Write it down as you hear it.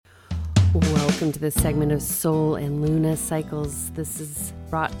Welcome to this segment of Soul and Luna Cycles. This is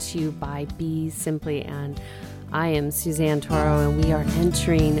brought to you by Be Simply, and I am Suzanne Toro, and we are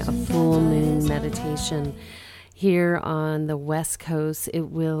entering a full moon meditation here on the West Coast. It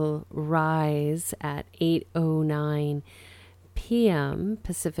will rise at 8:09 p.m.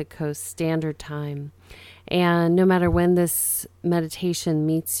 Pacific Coast Standard Time. And no matter when this meditation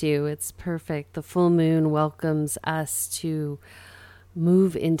meets you, it's perfect. The full moon welcomes us to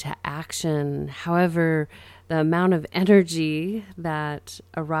move into action. However, the amount of energy that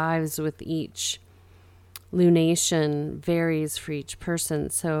arrives with each lunation varies for each person.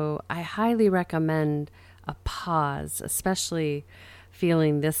 So I highly recommend a pause, especially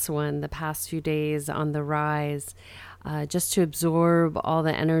feeling this one the past few days on the rise, just to absorb all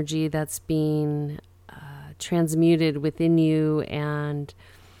the energy that's being transmuted within you and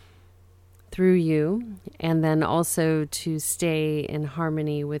through you, and then also to stay in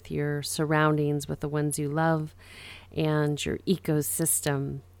harmony with your surroundings, with the ones you love, and your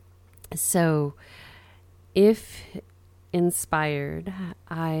ecosystem. So if inspired,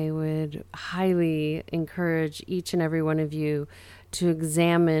 I would highly encourage each and every one of you to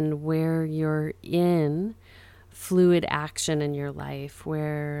examine where you're in fluid action in your life,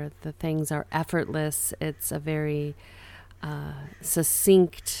 where the things are effortless. It's a very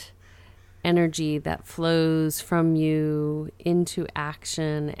succinct energy that flows from you into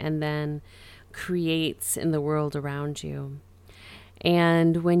action and then creates in the world around you.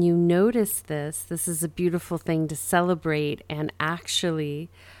 And when you notice this is a beautiful thing to celebrate and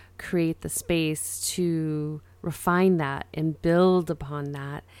actually create the space to refine that and build upon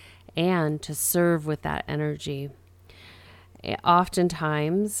that and to serve with that energy.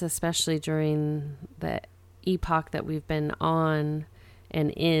 Oftentimes, especially during the epoch that we've been on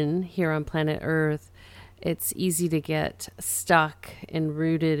and in here on planet Earth, it's easy to get stuck and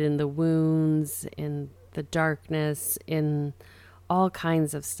rooted in the wounds, in the darkness, in all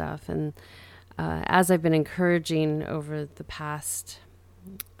kinds of stuff. And as I've been encouraging over the past,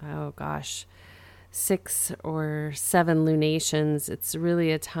 6 or 7 lunations, it's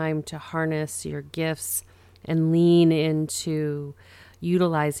really a time to harness your gifts and lean into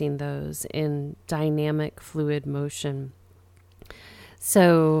utilizing those in dynamic, fluid motion.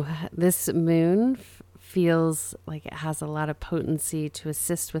 So this moon feels like it has a lot of potency to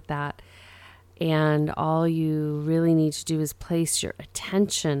assist with that. And all you really need to do is place your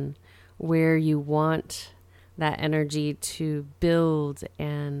attention where you want that energy to build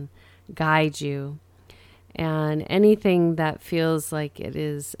and guide you. And anything that feels like it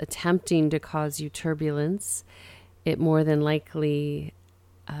is attempting to cause you turbulence, it more than likely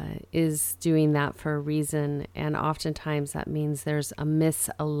is doing that for a reason. And oftentimes that means there's a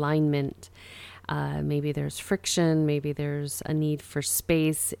misalignment. Maybe there's friction, maybe there's a need for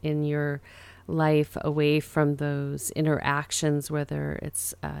space in your life away from those interactions, whether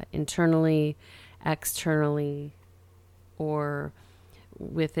it's internally, externally, or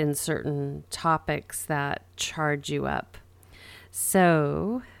within certain topics that charge you up.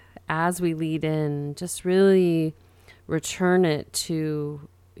 So as we lead in, just really return it to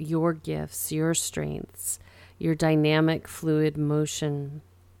your gifts, your strengths, your dynamic fluid motion.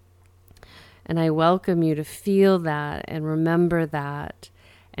 And I welcome you to feel that and remember that,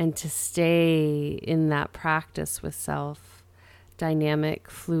 and to stay in that practice with self,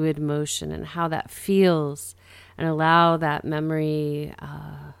 dynamic fluid motion, and how that feels, and allow that memory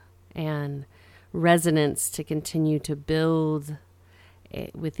and resonance to continue to build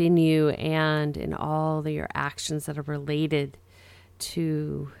within you and in all your actions that are related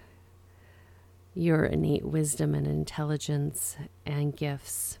to your innate wisdom and intelligence and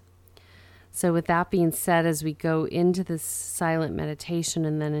gifts. So with that being said, as we go into this silent meditation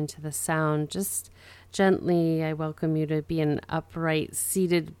and then into the sound, just gently, I welcome you to be in an upright,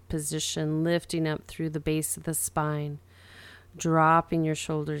 seated position, lifting up through the base of the spine, dropping your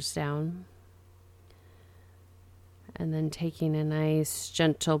shoulders down, and then taking a nice,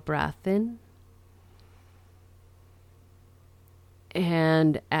 gentle breath in.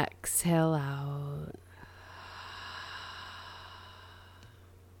 And exhale out.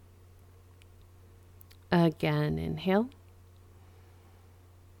 Again, inhale.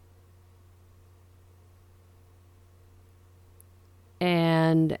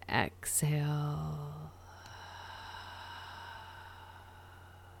 And exhale.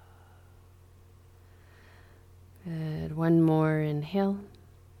 Good. One more inhale.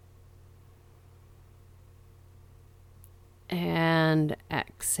 And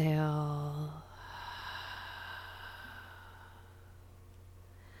exhale.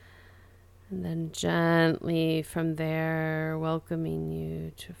 And then gently from there, welcoming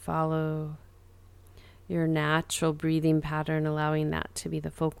you to follow your natural breathing pattern, allowing that to be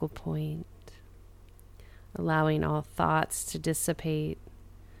the focal point, allowing all thoughts to dissipate,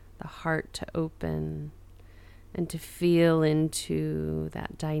 the heart to open, and to feel into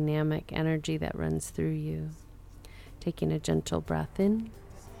that dynamic energy that runs through you. Taking a gentle breath in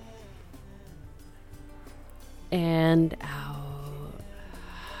and out.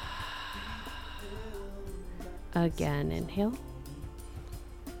 Again, inhale.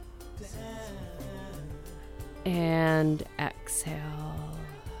 And exhale.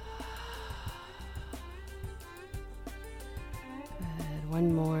 Good.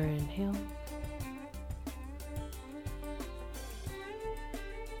 One more inhale.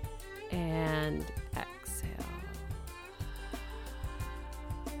 And exhale.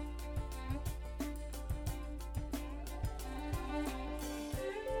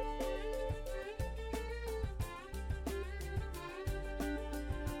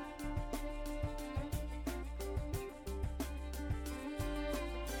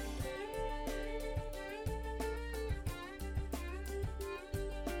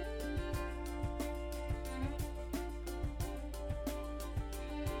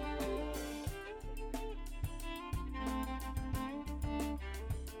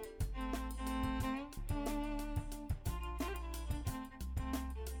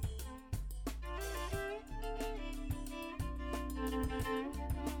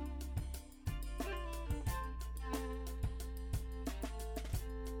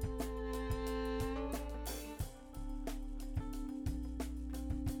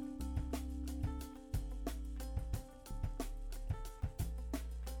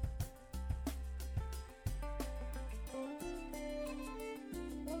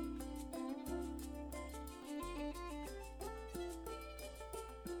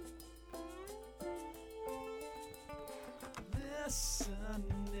 Listen,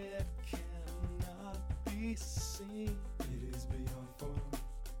 it cannot be seen. It is beyond form.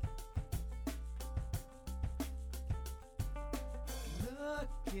 Look,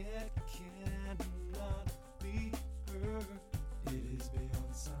 it cannot be heard. It is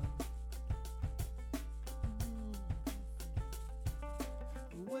beyond sound.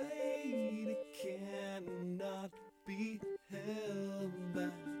 Wait, it cannot be held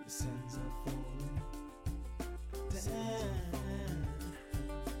back. The sands are falling down.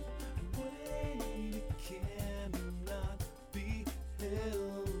 Wait, it cannot be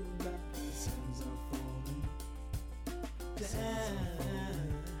held back. The sands are falling down.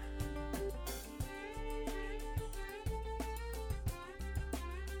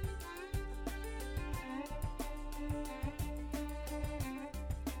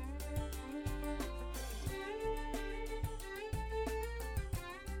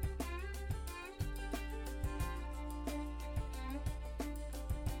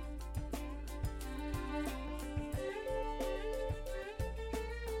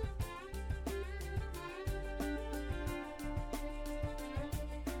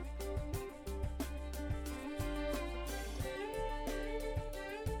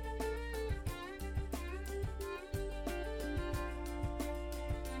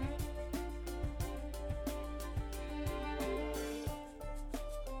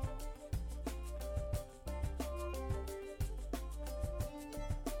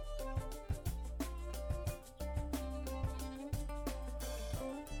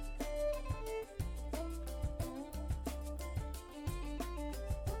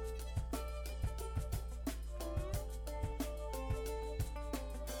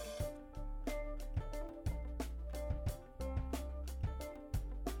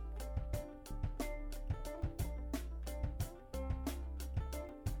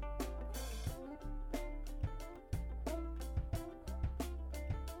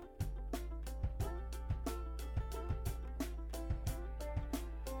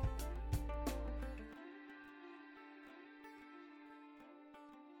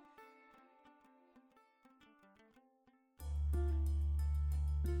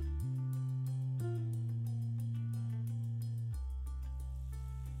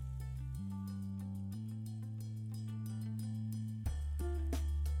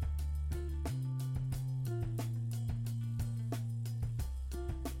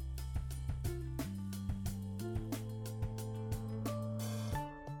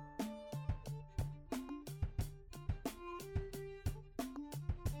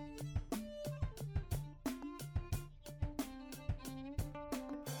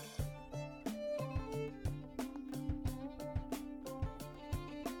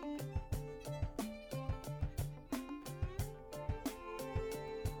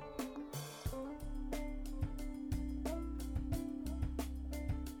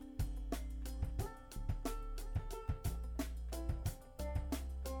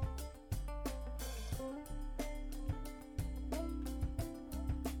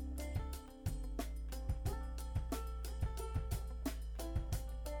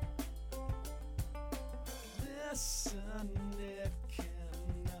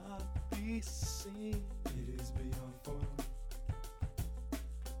 be seen. It is beyond form.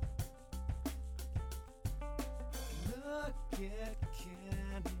 Look, it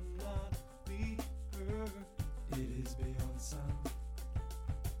cannot be heard. It is beyond sound.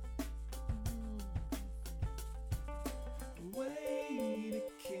 Wait,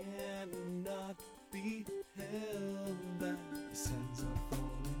 it cannot be held back. The sands are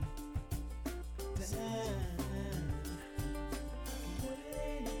falling down.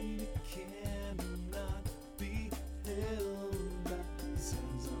 Wait, it cannot be held back. The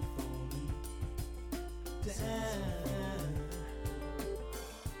sands are falling down.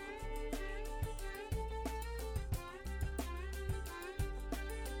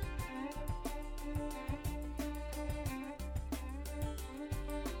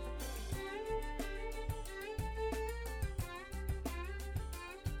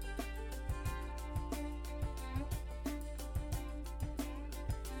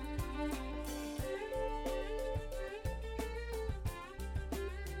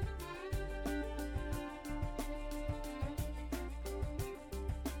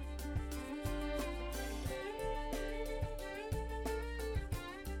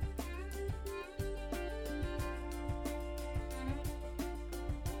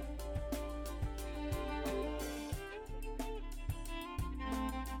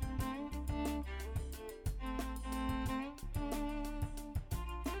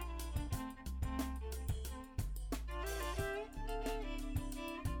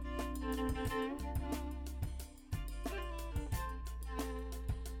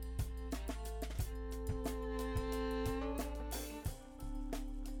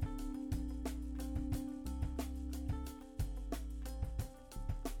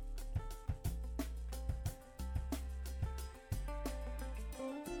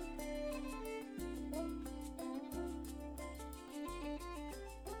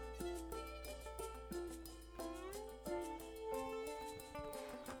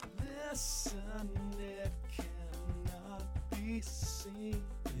 Listen, it cannot be seen.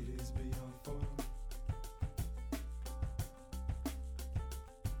 It is beyond form.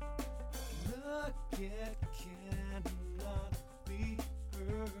 Look, it cannot be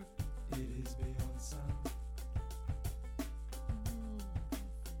heard. It is beyond sound.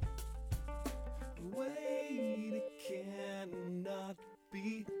 Wait, it cannot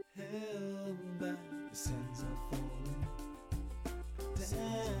be held back. The sands are falling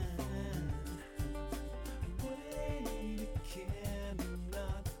down. Wait, it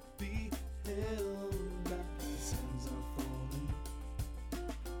cannot be held back. The sands are falling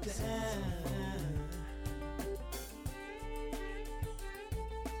down.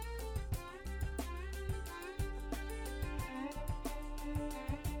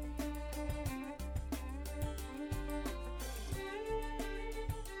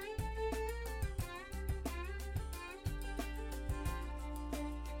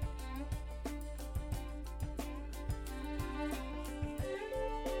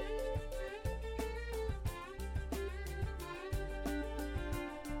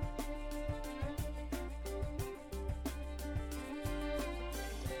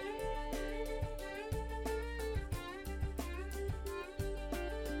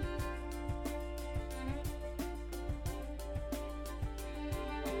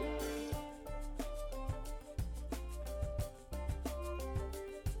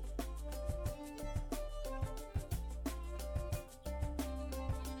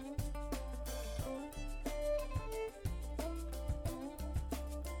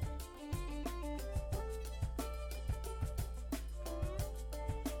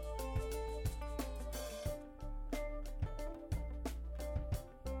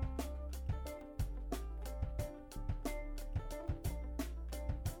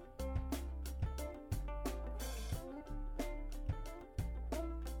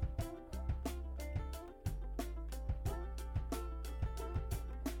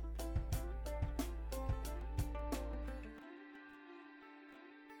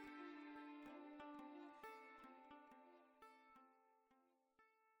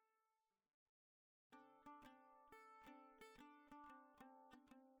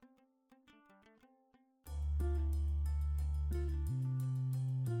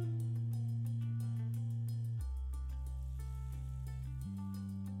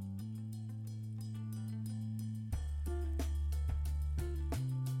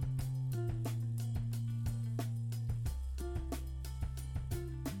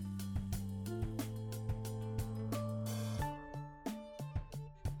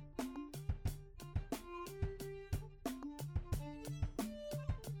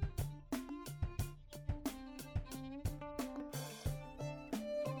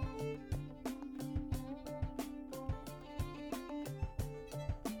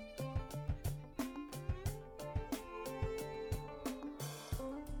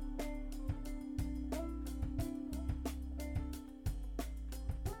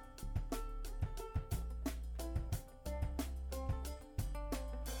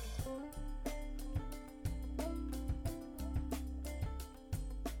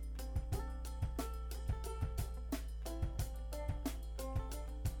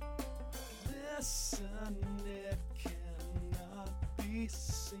 be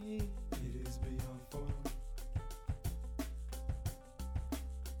seen. It is beyond form.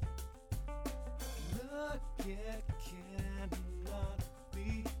 Look, it cannot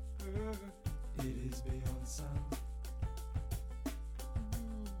be heard. It is beyond sound.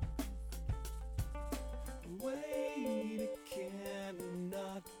 Wait, it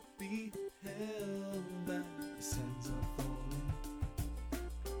cannot be held back. The sands are falling down.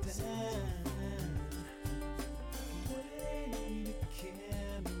 Wait, it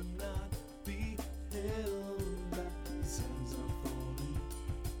cannot be held back. The sands are falling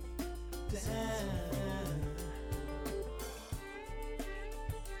down.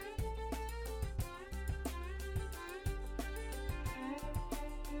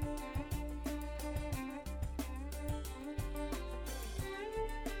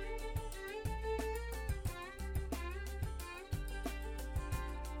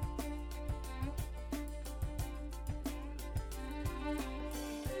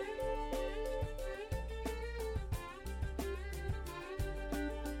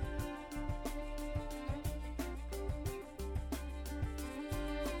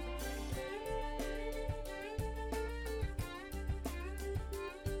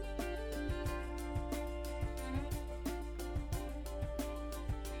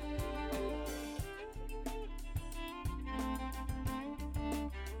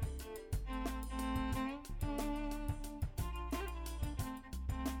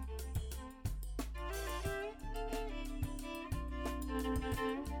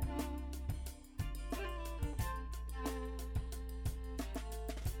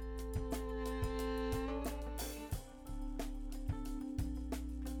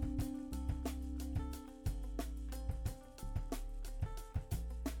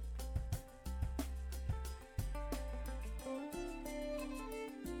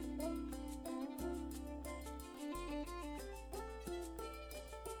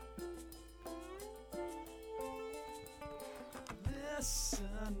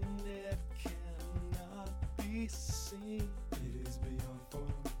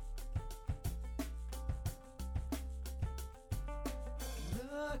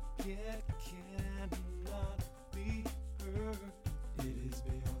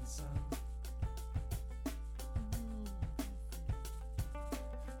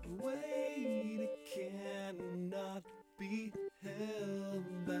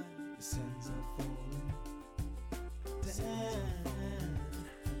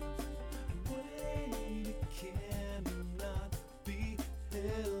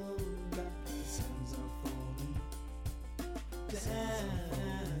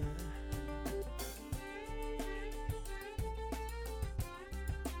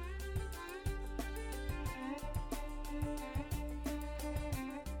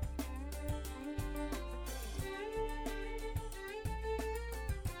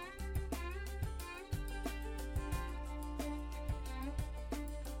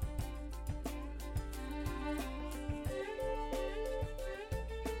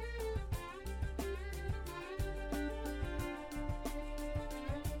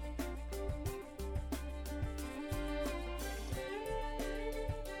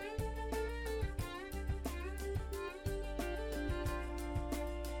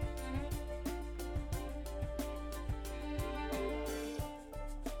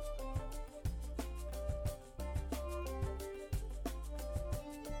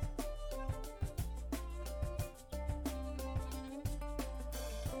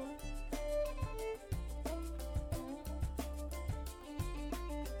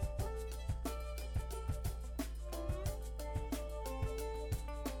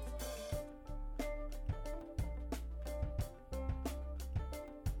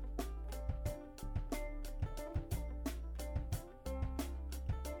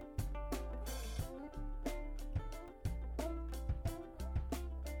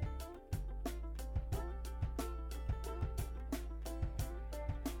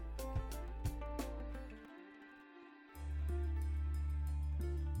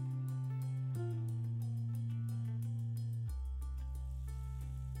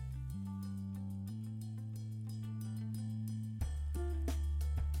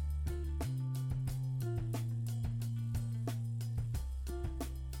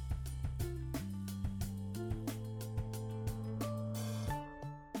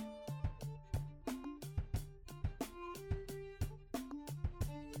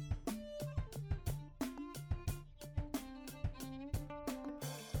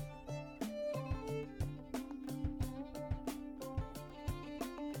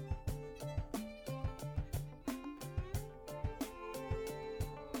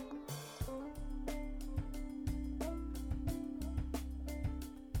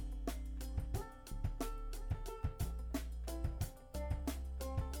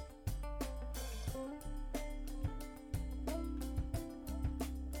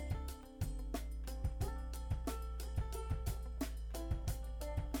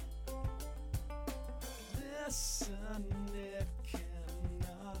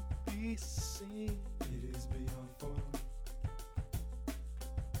 be seen. It is beyond form.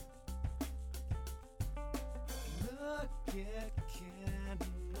 Look, it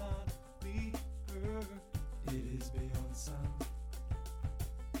cannot be heard. It is beyond sound.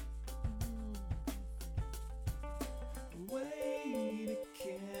 Wait, it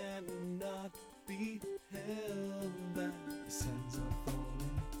cannot be held back. The sands are falling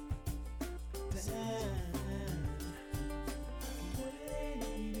down.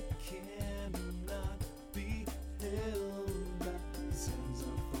 Wait, it cannot be held back. The sands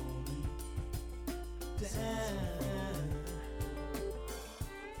are falling down.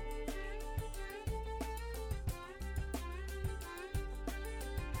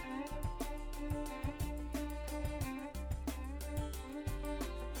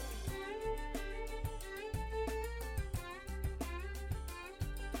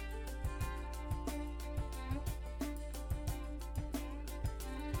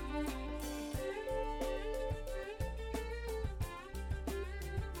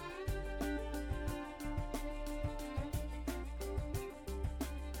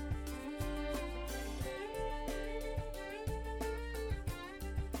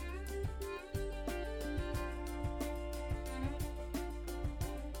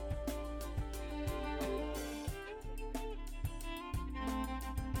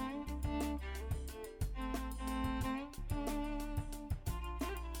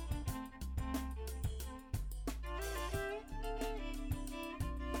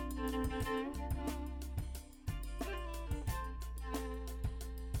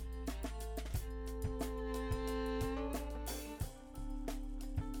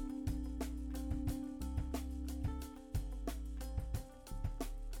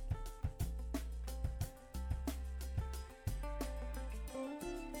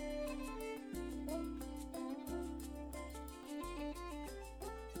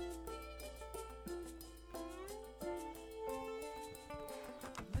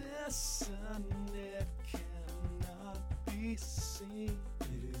 Listen, it cannot be seen.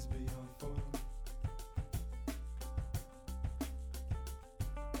 It is beyond form.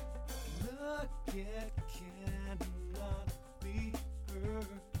 Look, it cannot be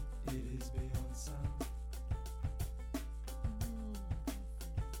heard. It is beyond sound.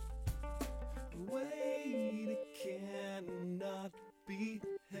 Wait, it cannot be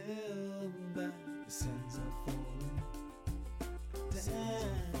held back. The sands are falling down.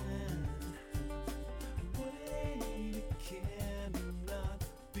 Wait, it cannot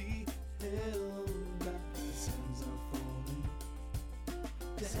be held back. The sands are falling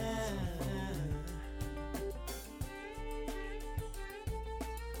down.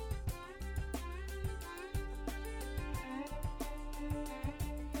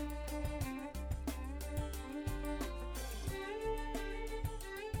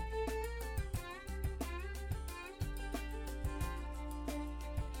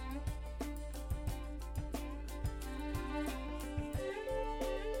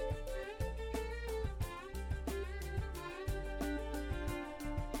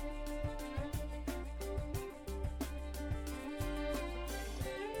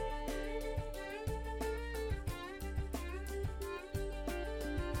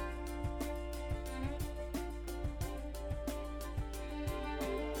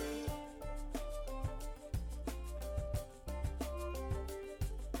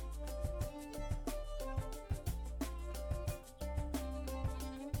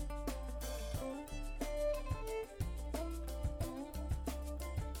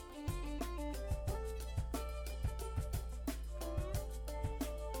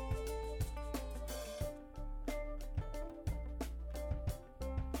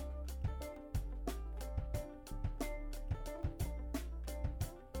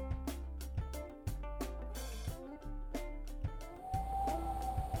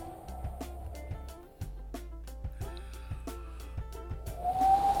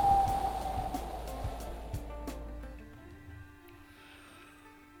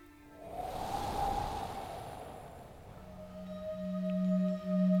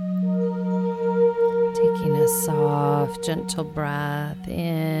 Taking a soft, gentle breath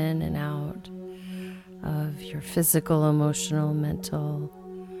in and out of your physical, emotional, mental,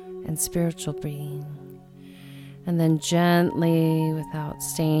 and spiritual being. And then gently, without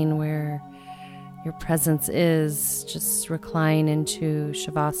staying where your presence is, just recline into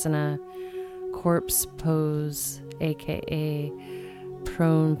Shavasana, corpse pose, aka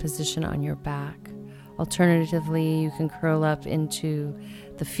prone position on your back. Alternatively, you can curl up into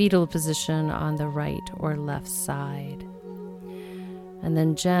the fetal position on the right or left side. And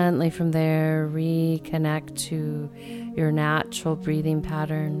then gently from there, reconnect to your natural breathing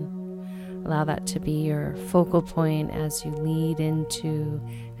pattern. Allow that to be your focal point as you lead into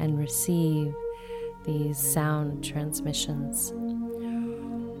and receive these sound transmissions.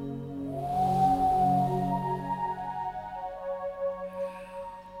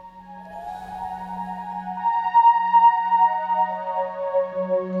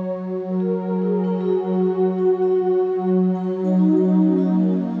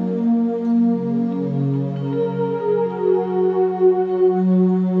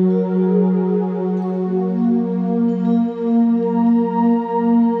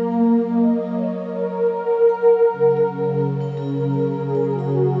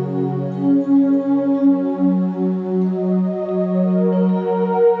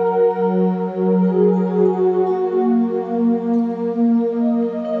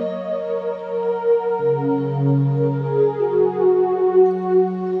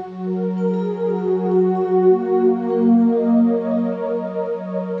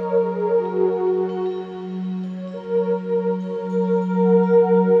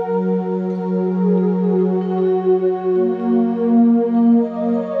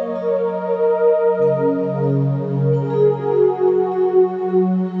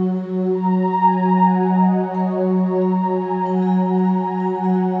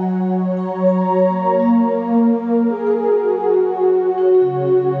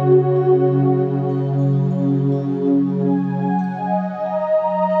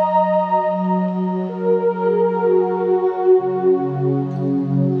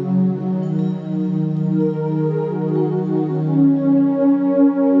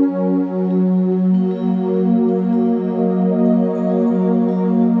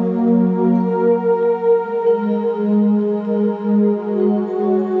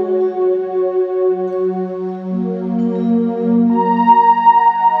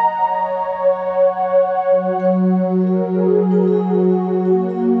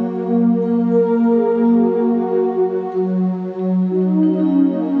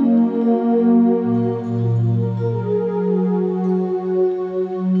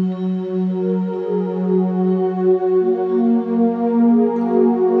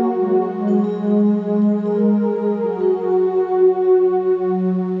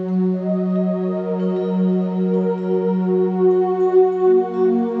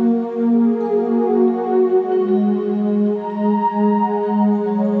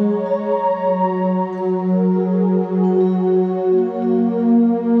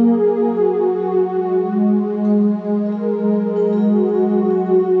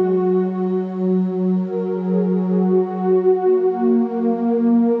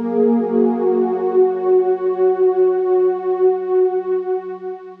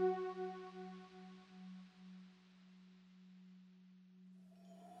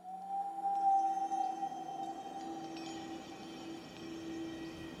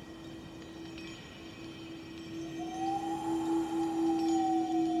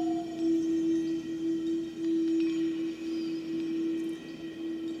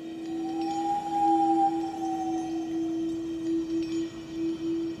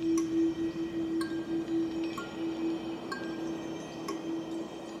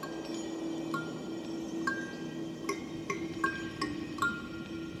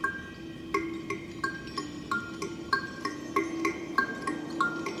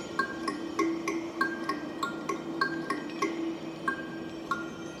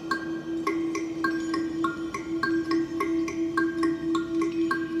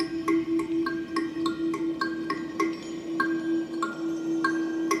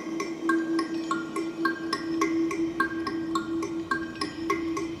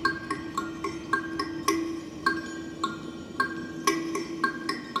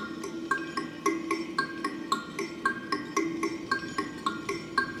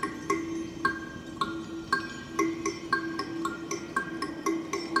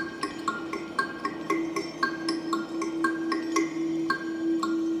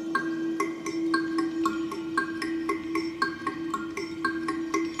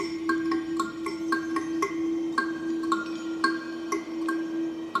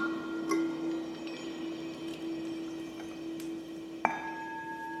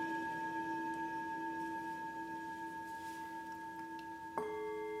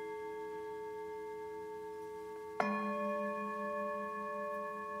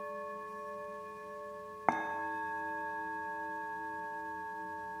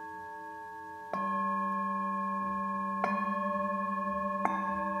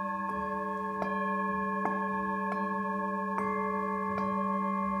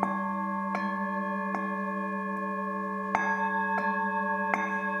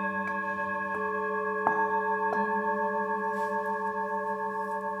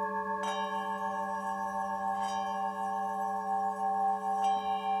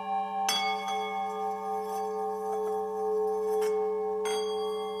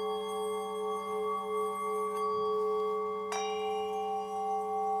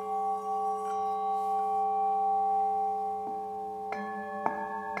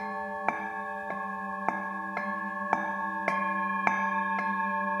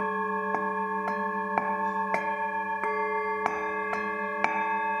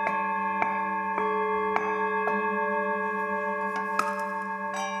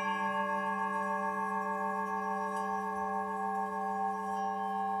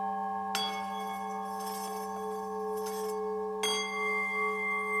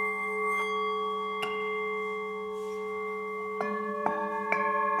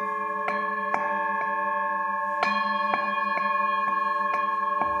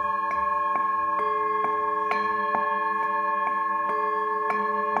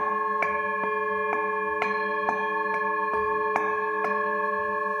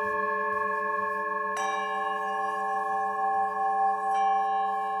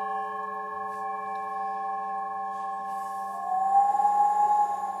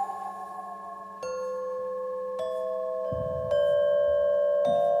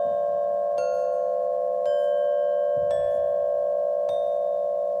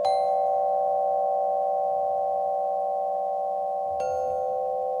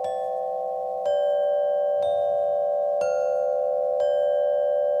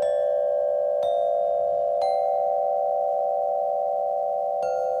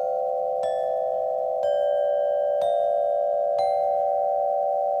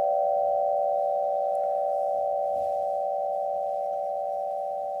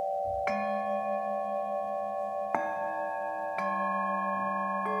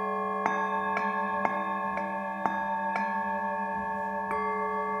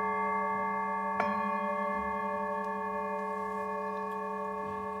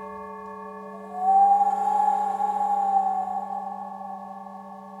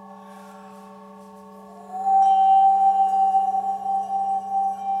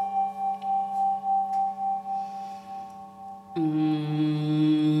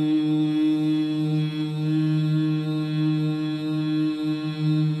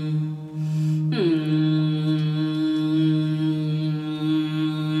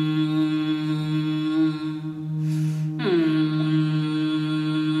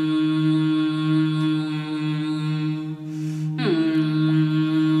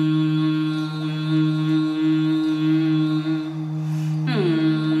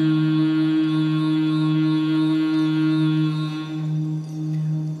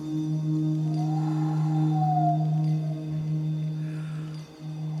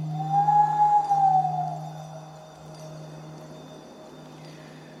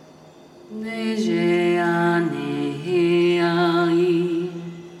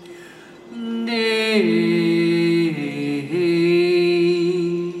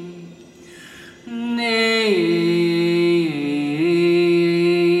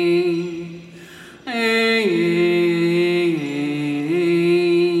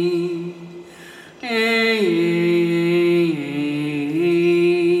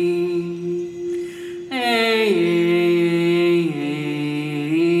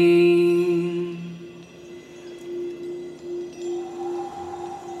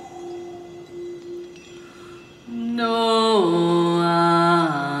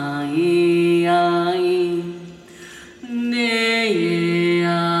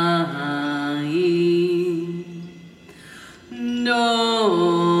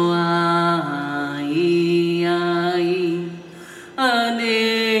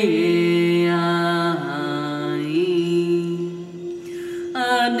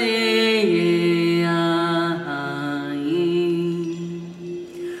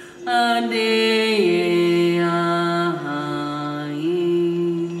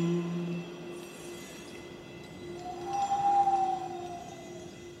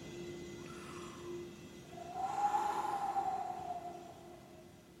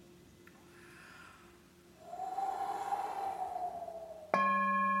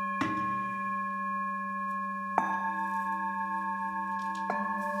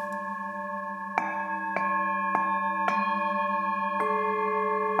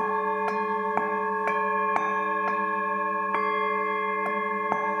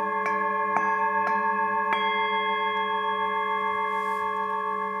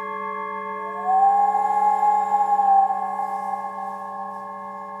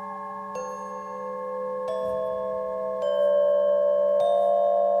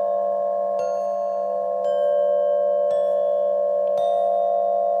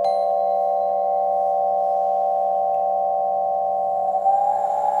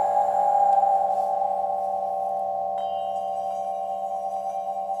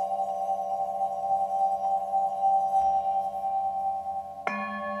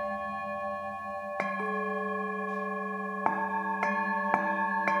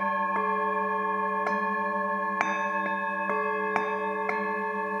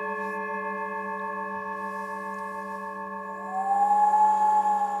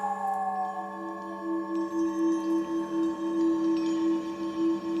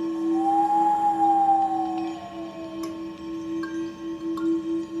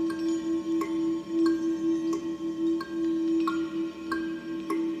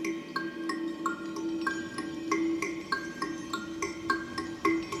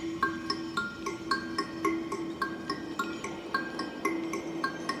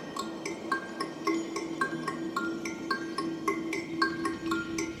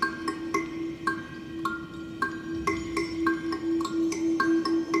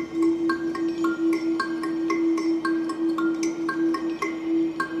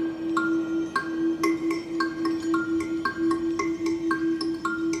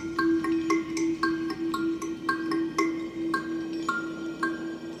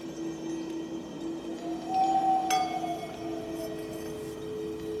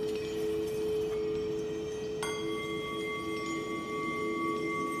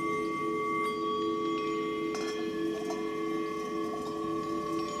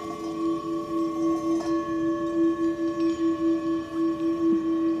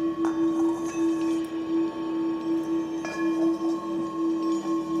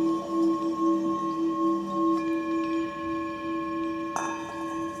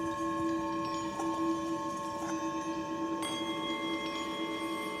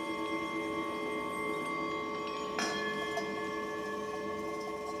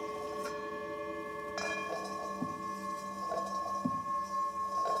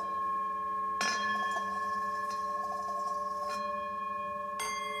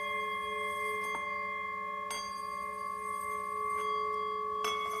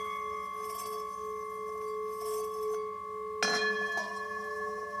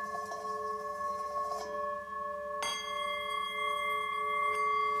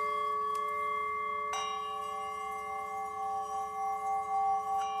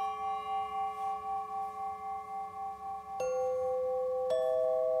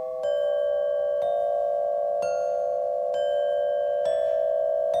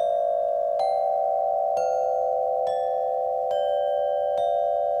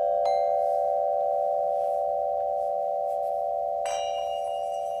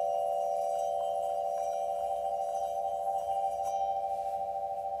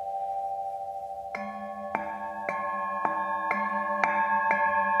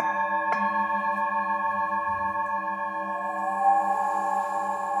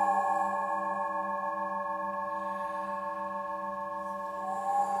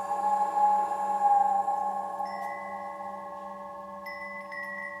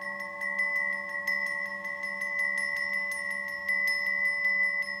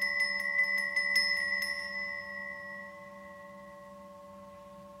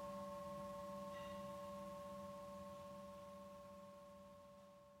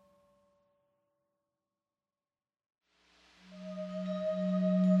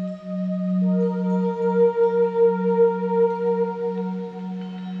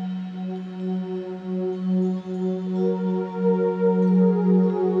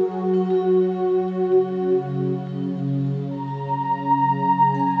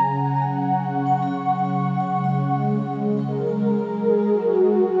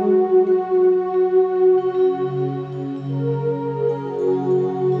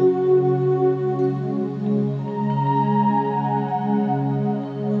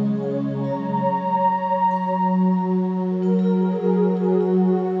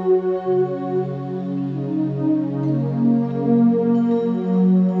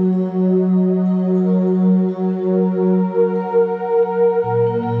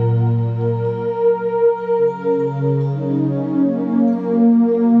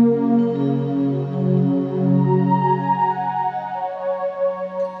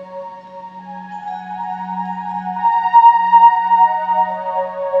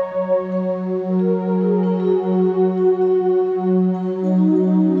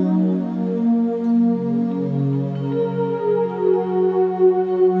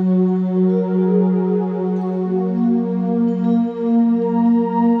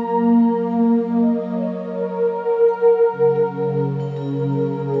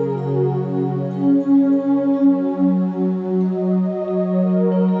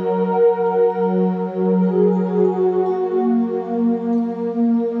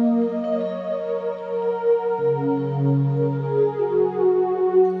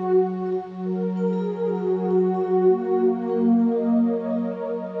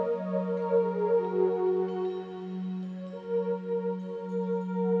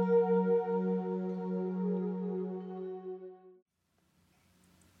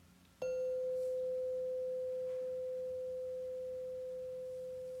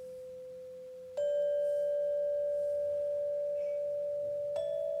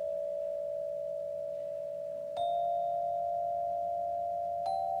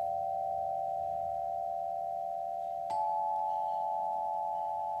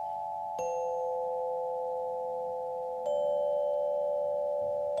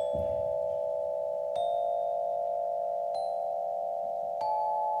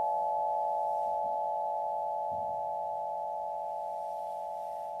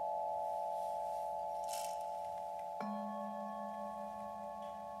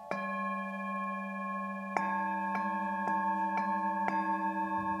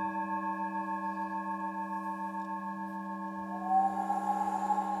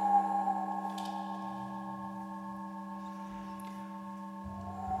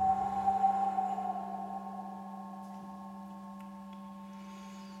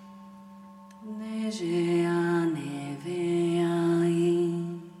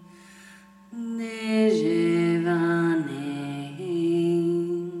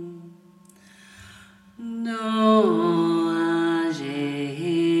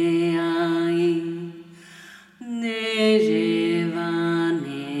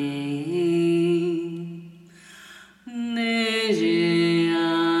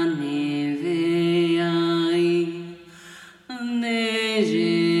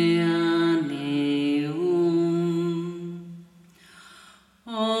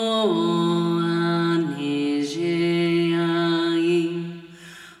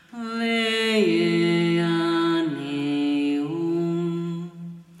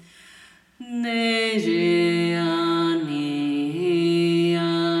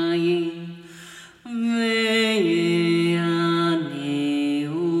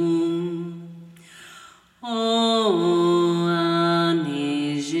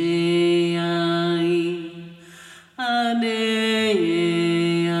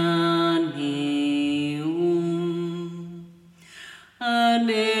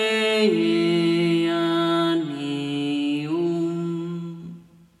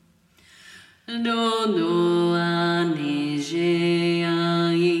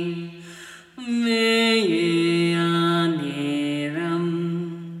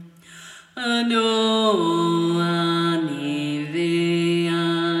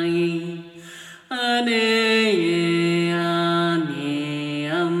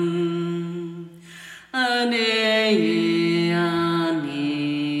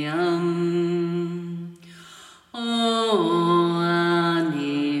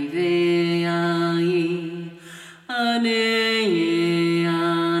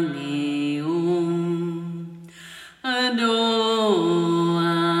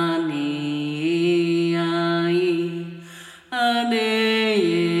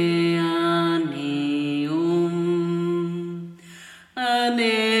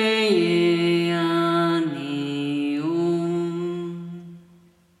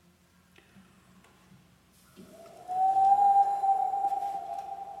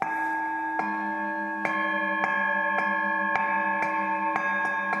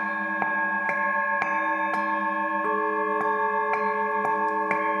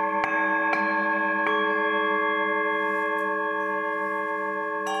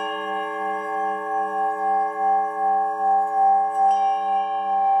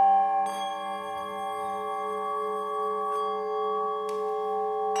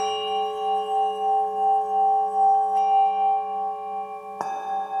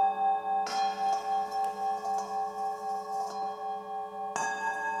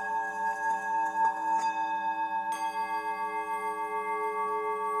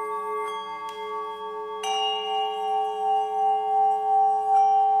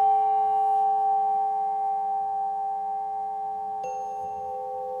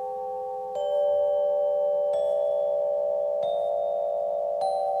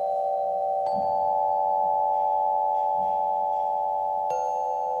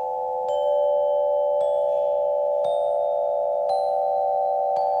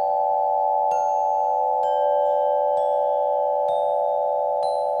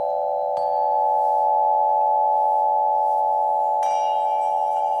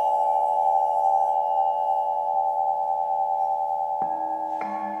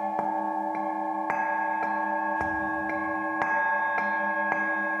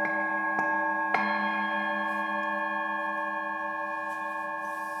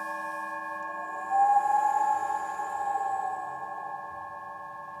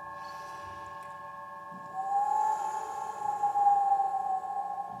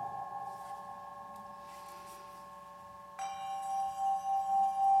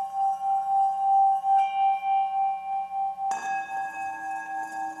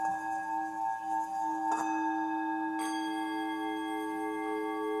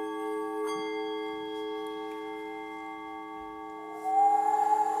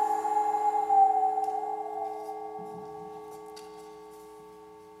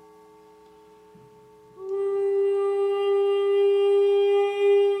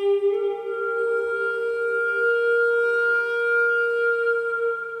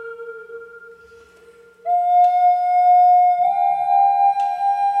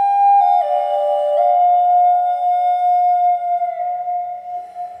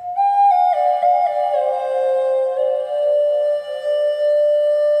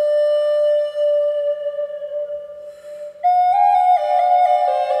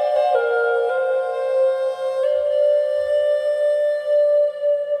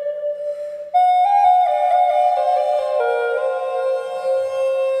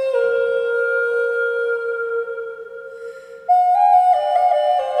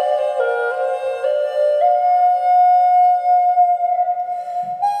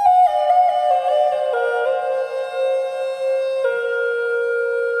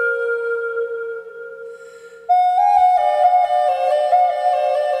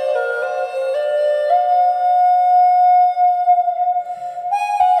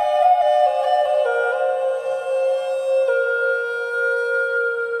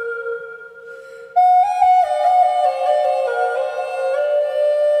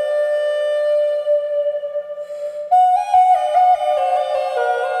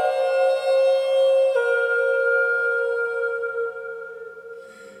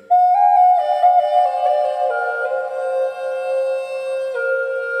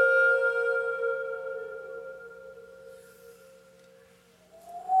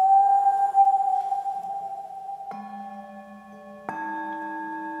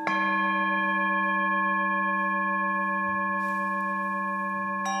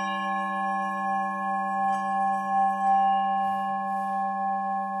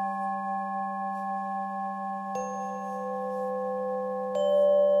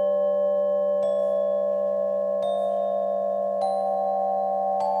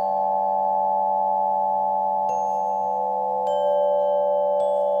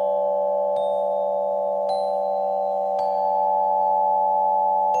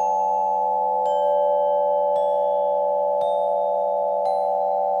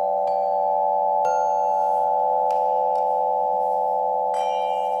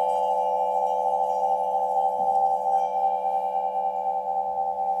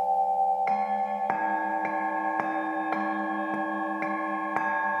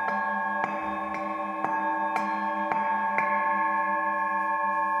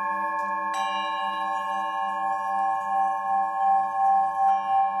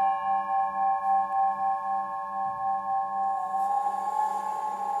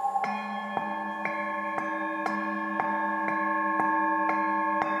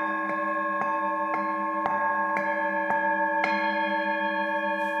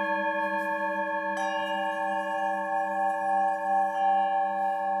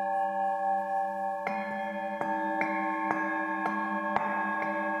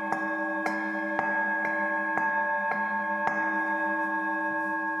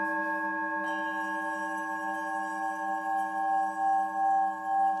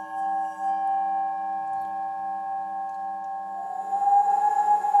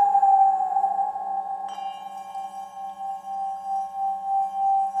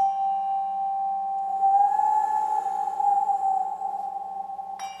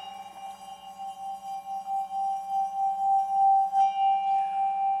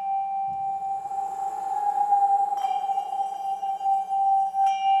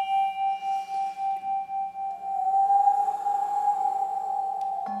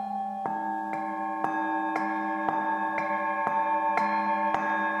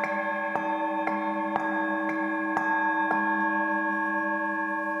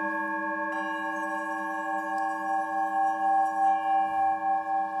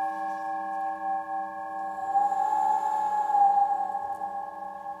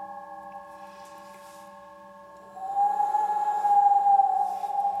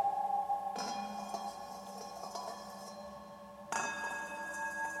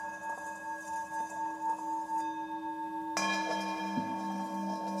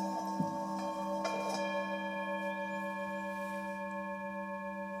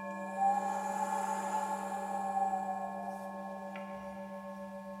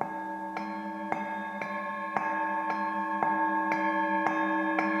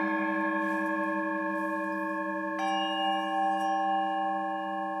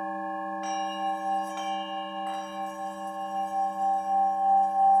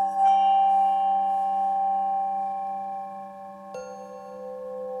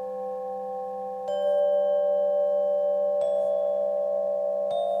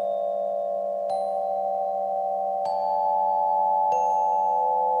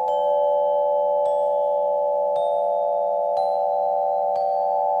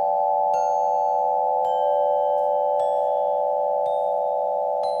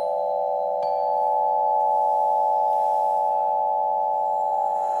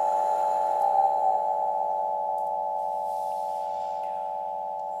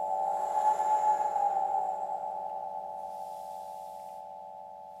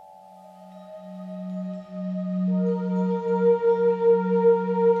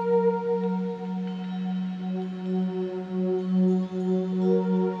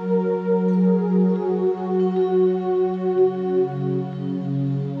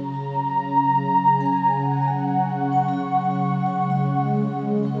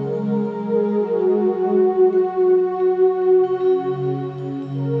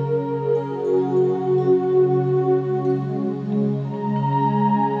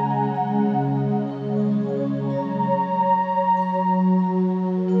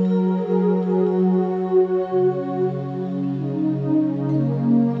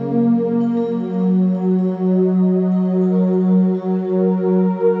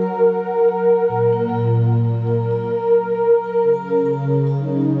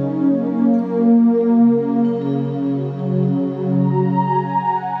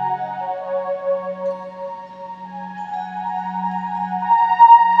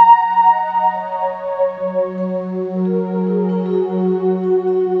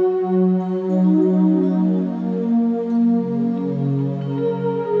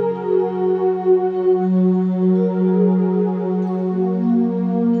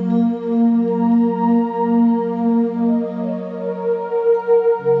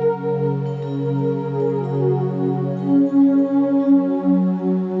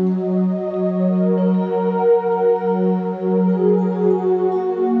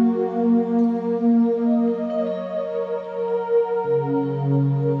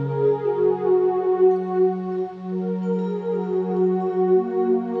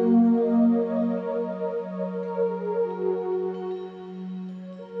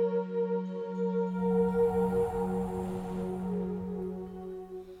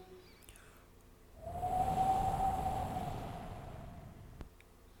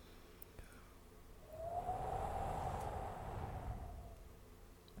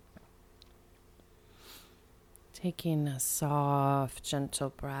 Taking a soft, gentle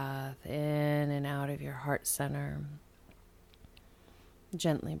breath in and out of your heart center.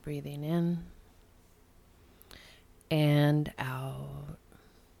 Gently breathing in and out.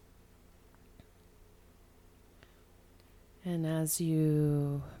 And as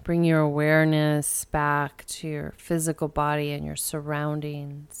you bring your awareness back to your physical body and your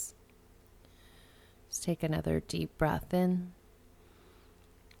surroundings, just take another deep breath in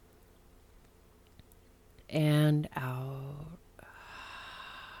and out.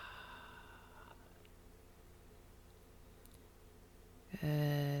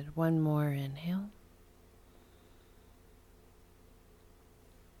 Good. One more inhale.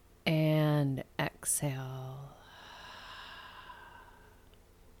 And exhale.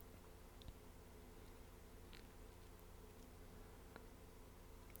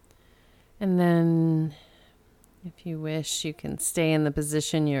 And then, if you wish, you can stay in the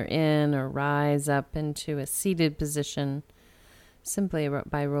position you're in or rise up into a seated position simply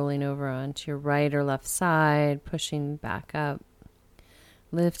by rolling over onto your right or left side, pushing back up,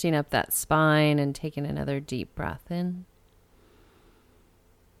 lifting up that spine and taking another deep breath in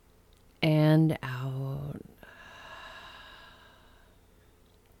and out.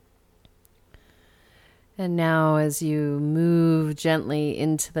 And now as you move gently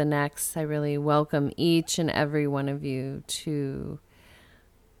into the next, I really welcome each and every one of you to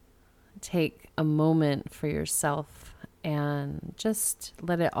take a moment for yourself and just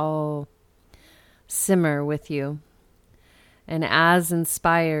let it all simmer with you. And as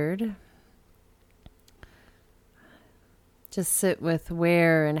inspired, just sit with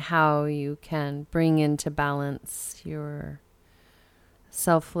where and how you can bring into balance your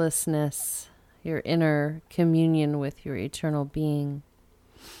selflessness, your inner communion with your eternal being,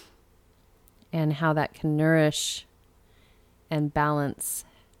 and how that can nourish and balance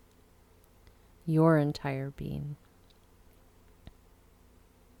your entire being.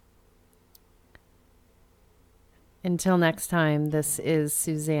 Until next time, this is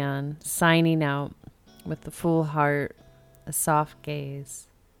Suzanne signing out with a full heart, a soft gaze,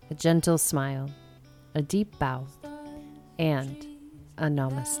 a gentle smile, a deep bow, and a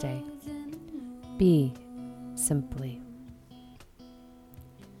namaste. Be simply.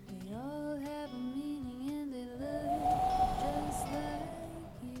 They all have a meaning and they love just like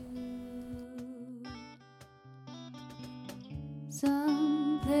you.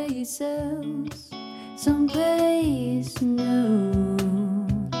 Some places, some place new.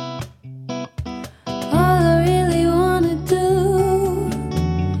 All I really wanna do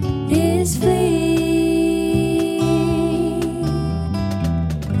is flee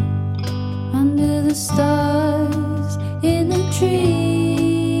under the stars, in the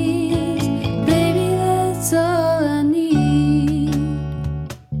trees. Baby, that's all I need.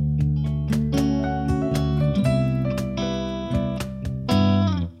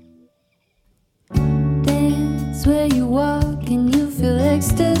 Dance where you walk and you feel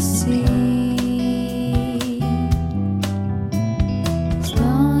ecstasy. As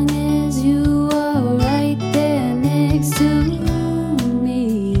long as you are right there next to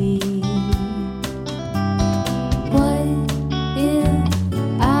me. What if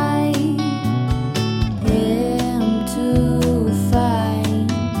I am to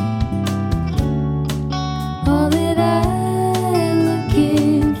find all that I'm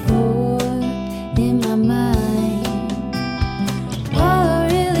looking for in my mind? All I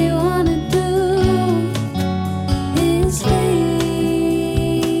really wanna do is leave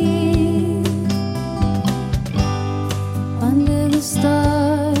under the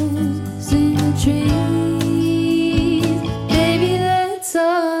stars, in the trees. Baby, that's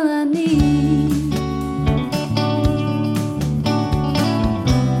all I need.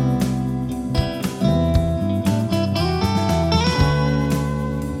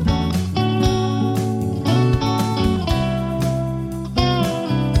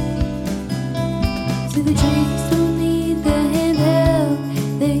 See, the trees don't need the handheld,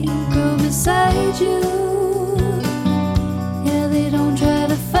 they grow beside you. Yeah, they don't try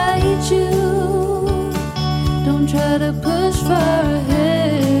to fight you, don't try to push far ahead.